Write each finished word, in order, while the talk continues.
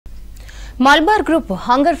Malabar Group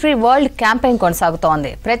Hunger Free World campaign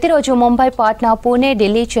కొనసాగుతోంది. ప్రతిరోజు ముంబై, పాట్నా, పూణే,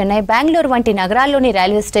 ఢిల్లీ, చెన్నై, బెంగళూరు వంటి నగరాల్లోని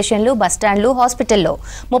రైల్వే స్టేషన్లు, బస్ స్టాండ్లు, హాస్పిటల్లో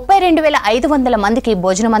 32,500 మందికి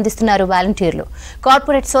భోజనం అందిస్తున్నారు వాలంటీర్లు.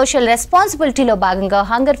 కార్పొరేట్ సోషల్ రెస్పాన్సిబిలిటీలో భాగంగా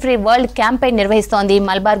హంగర్ ఫ్రీ వరల్డ్ క్యాంపెయిన్ నిర్వహిస్తోంది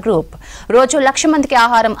మలబార్ గ్రూప్. రోజు 1,00,000 మందికి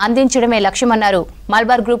ఆహారం అందించడమే లక్ష్యమన్నారు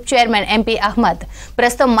Malabar group chairman MP Ahmed.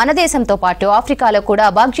 ప్రస్తుతం మన దేశంతో పాటు ఆఫ్రికాలో కూడా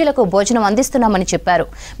అభాగ్యులకు భోజనం అందిస్తున్నామని చెప్పారు.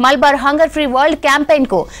 Malabar hunger free world campaign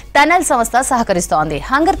కు టనల్ సంస్థ సహకరిస్తోంది.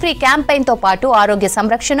 హంగర్ ఫ్రీ క్యాంపెయిన్ తో పాటు ఆరోగ్య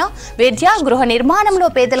సంరక్షణ, విద్య, గృహ నిర్మాణంలో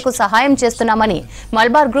పేదలకు సహాయం చేస్తున్నామని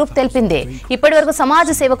మలబార్ గ్రూప్ తెలిపింది. ఇప్పటివరకు సమాజ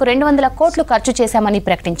సేవకు 200 కోట్లు ఖర్చు చేశామని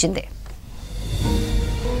ప్రకటించింది.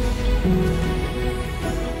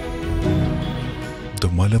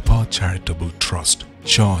 The Malabar Charitable Trust,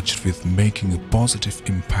 charged with making a positive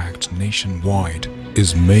impact nationwide, is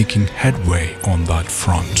making headway on that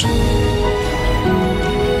front.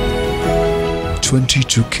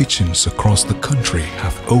 22 kitchens across the country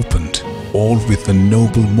have opened, all with the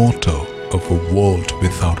noble motto of a world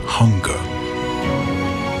without hunger.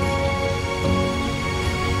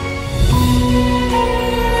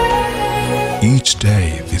 Each day,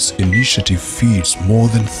 this initiative feeds more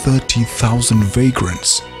than 30,000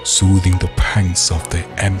 vagrants, soothing the pangs of their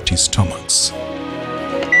empty stomachs.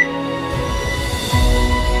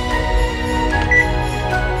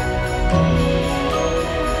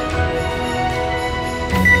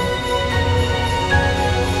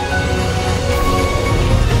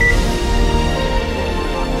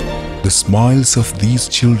 The smiles of these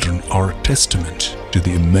children are a testament to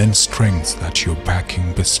the immense strength that your backing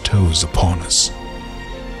bestows upon us.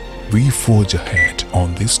 We forge ahead on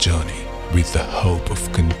this journey with the hope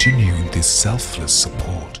of continuing this selfless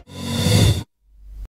support.